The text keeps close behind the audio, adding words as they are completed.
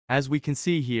As we can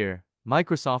see here,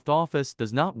 Microsoft Office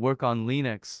does not work on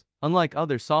Linux, unlike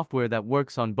other software that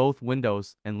works on both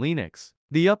Windows and Linux.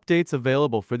 The updates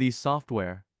available for these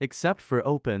software, except for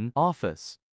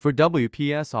OpenOffice. For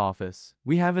WPS Office,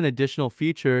 we have an additional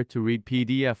feature to read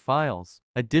PDF files.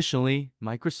 Additionally,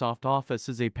 Microsoft Office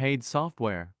is a paid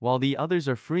software, while the others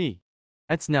are free.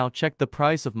 Let's now check the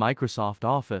price of Microsoft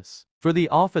Office. For the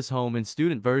Office Home and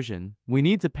Student version, we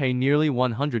need to pay nearly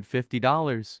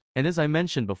 $150. And as I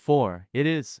mentioned before, it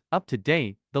is up to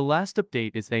date. The last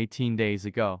update is 18 days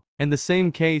ago. And the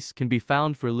same case can be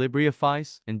found for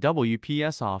LibreOffice and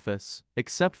WPS Office,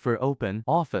 except for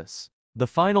OpenOffice. The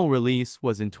final release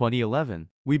was in 2011.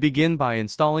 We begin by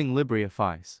installing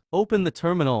LibreOffice. Open the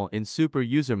terminal in Super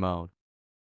User mode.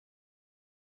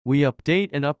 We update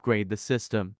and upgrade the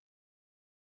system.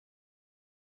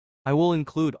 I will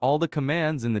include all the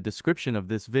commands in the description of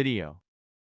this video.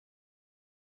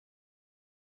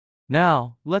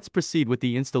 Now, let's proceed with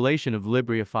the installation of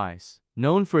LibreOffice,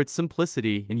 known for its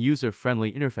simplicity and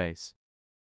user-friendly interface.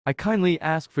 I kindly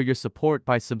ask for your support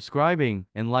by subscribing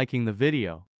and liking the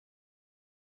video.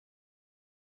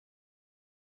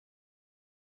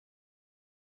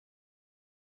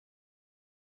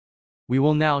 We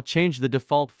will now change the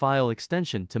default file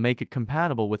extension to make it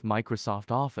compatible with Microsoft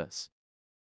Office.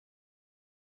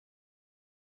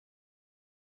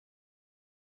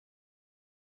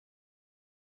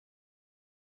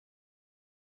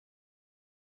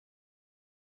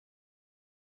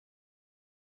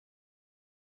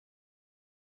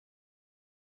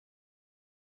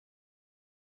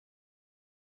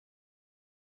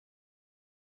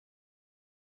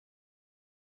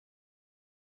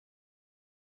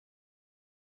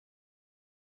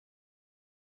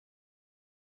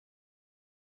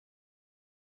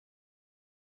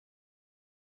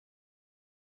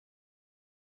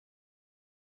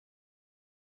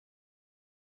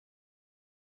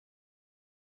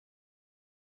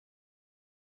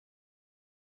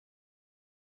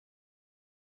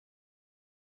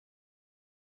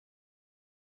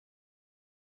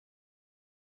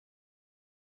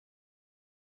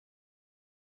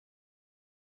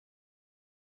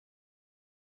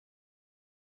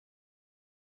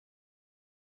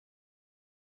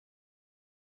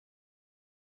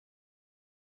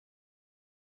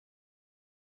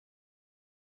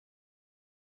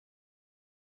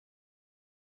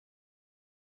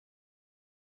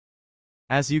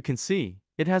 As you can see,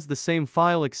 it has the same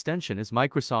file extension as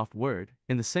Microsoft Word,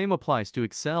 and the same applies to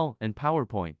Excel and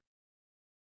PowerPoint.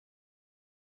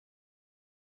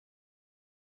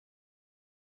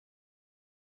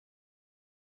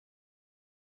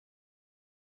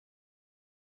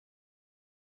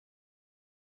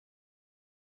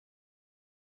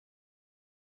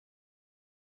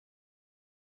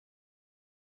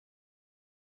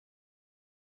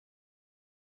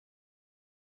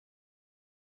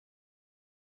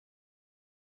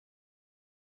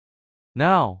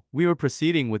 Now, we are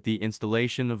proceeding with the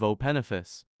installation of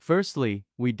OpenOffice. Firstly,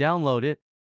 we download it.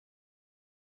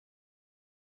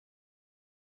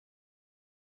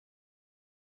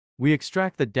 We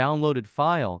extract the downloaded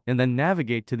file and then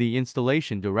navigate to the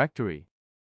installation directory.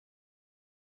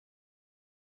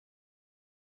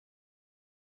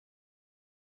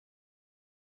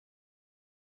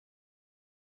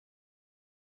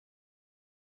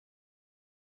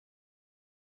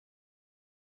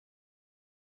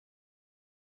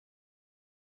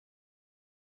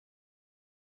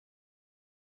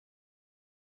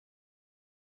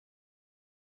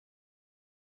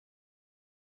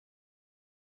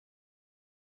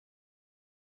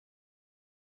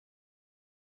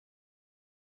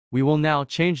 We will now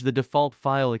change the default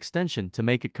file extension to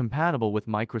make it compatible with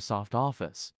Microsoft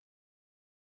Office.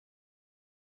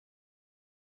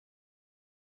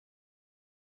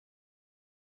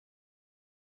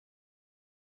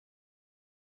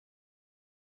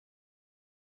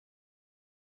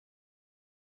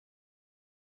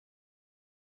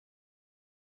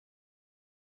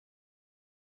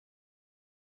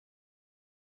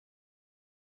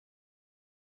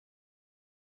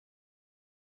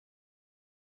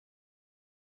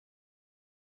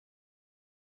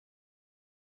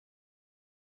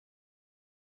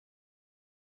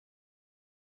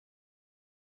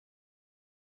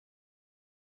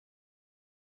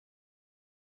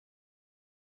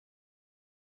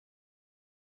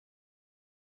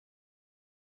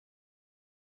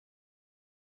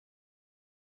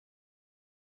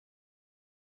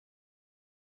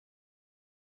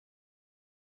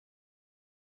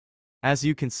 As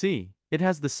you can see, it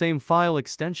has the same file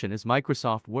extension as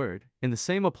Microsoft Word, and the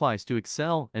same applies to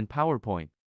Excel and PowerPoint.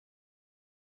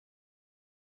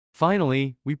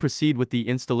 Finally, we proceed with the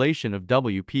installation of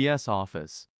WPS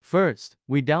Office. First,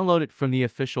 we download it from the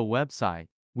official website.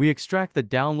 We extract the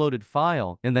downloaded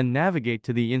file and then navigate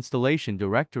to the installation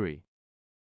directory.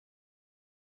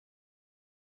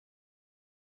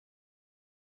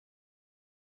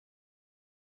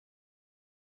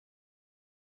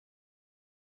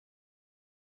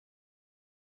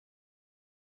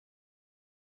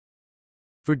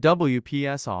 For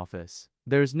WPS Office,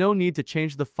 there is no need to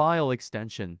change the file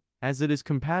extension, as it is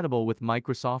compatible with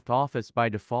Microsoft Office by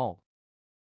default.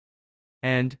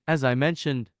 And, as I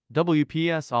mentioned,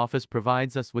 WPS Office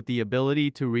provides us with the ability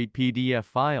to read PDF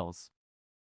files.